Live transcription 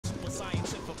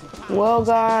Well,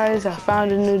 guys, I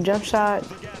found a new jump shot.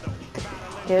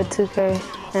 Yeah, 2K,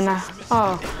 and I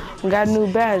got a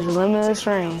new badge, limitless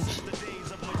range.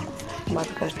 I'm about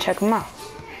to go check them out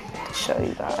to show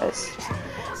you guys.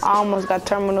 I almost got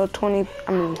terminal 20.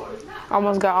 I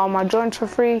almost got all my joints for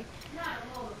free.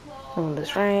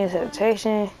 Limitless range,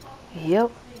 hesitation.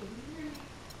 Yep.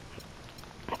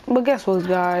 But guess what,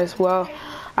 guys? Well,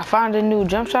 I found a new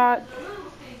jump shot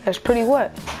that's pretty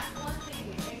wet.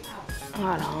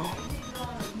 I don't know.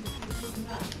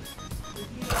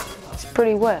 It's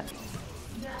pretty wet.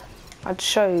 I'll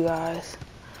show you guys.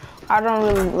 I don't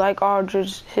really like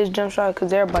Aldridge's jump shot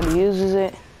because everybody uses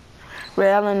it.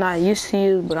 Ray Allen I used to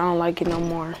use, but I don't like it no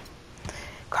more.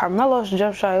 Carmelo's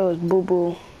jump shot, it was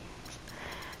boo-boo.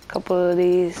 A couple of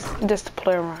these just to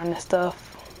play around and stuff.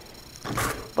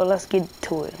 But let's get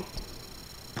to it.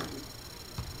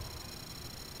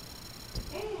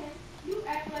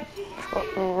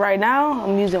 Right now,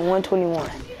 I'm using 121.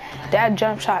 That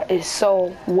jump shot is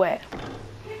so wet.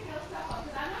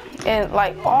 And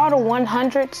like all the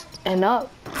 100s and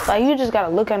up, like you just gotta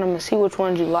look at them and see which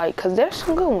ones you like, cause there's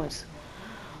some good ones.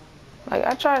 Like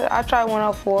I tried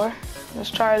 104.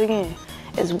 Let's try it again.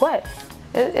 It's wet.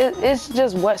 It's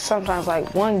just wet sometimes,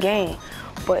 like one game,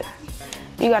 but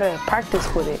you gotta practice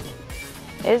with it.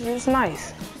 It's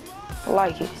nice. I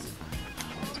like it.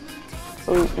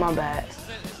 Ooh, my bad.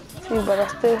 See, but I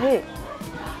still hit.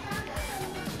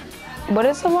 But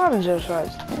it's a lot of jump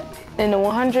shots in the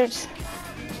 100s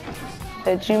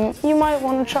that you might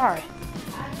want to try.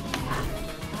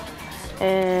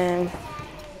 And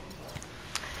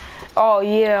oh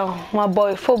yeah, my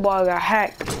boy football got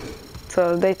hacked,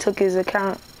 so they took his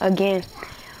account again.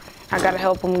 I gotta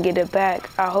help him get it back.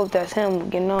 I hope that's him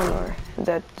getting on, or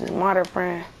that's his modern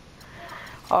friend.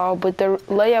 But the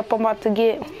layup I'm about to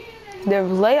get, the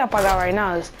layup I got right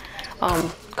now is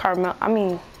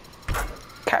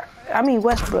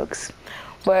Westbrook's.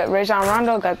 But Rajon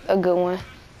Rondo got a good one.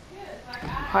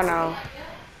 Hold on.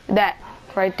 That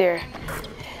right there.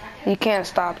 You can't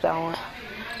stop that one.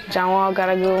 John Wall got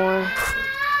a good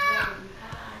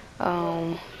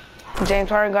one. James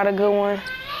Harden got a good one.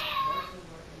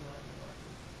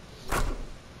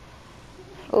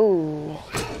 Ooh.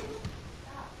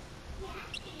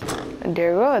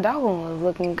 There you go. That one was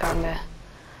looking kinda.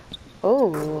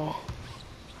 Ooh.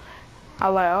 I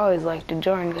always like the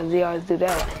Jordan because he always do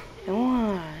that. Come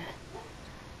on.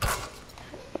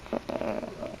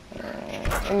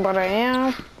 But I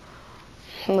am.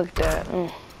 Look at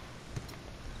that.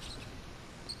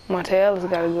 Martell's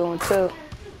got a good one too.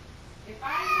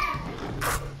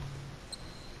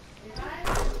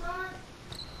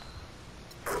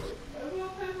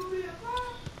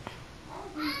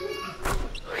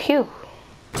 Phew.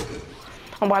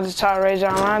 I'm about to try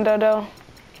Rajon Rondo though.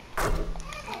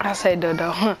 I say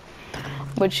though,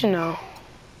 but you know.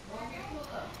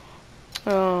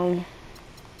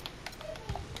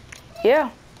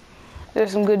 Yeah.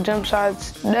 There's some good jump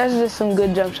shots. There's just some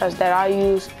good jump shots that I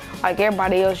use. Like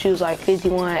everybody else use like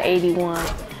 51, 81.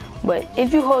 But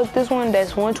if you hold this one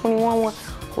that's 121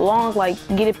 long, like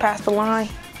get it past the line,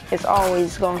 it's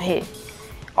always gonna hit.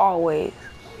 Always.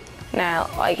 Now,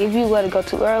 like if you let it go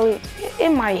too early, it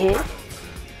might hit.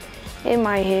 It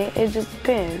might hit. It just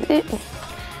depends.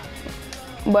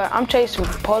 But I'm chasing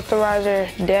posterizer,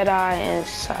 deadeye, and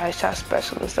side shot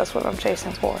specialist. That's what I'm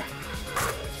chasing for.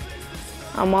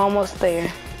 I'm almost there.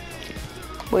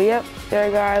 But yep, there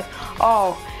guys.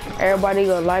 Everybody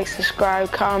go like,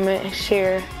 subscribe, comment, and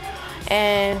share.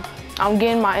 And I'm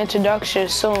getting my introduction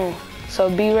soon, so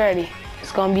be ready.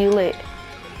 It's gonna be lit.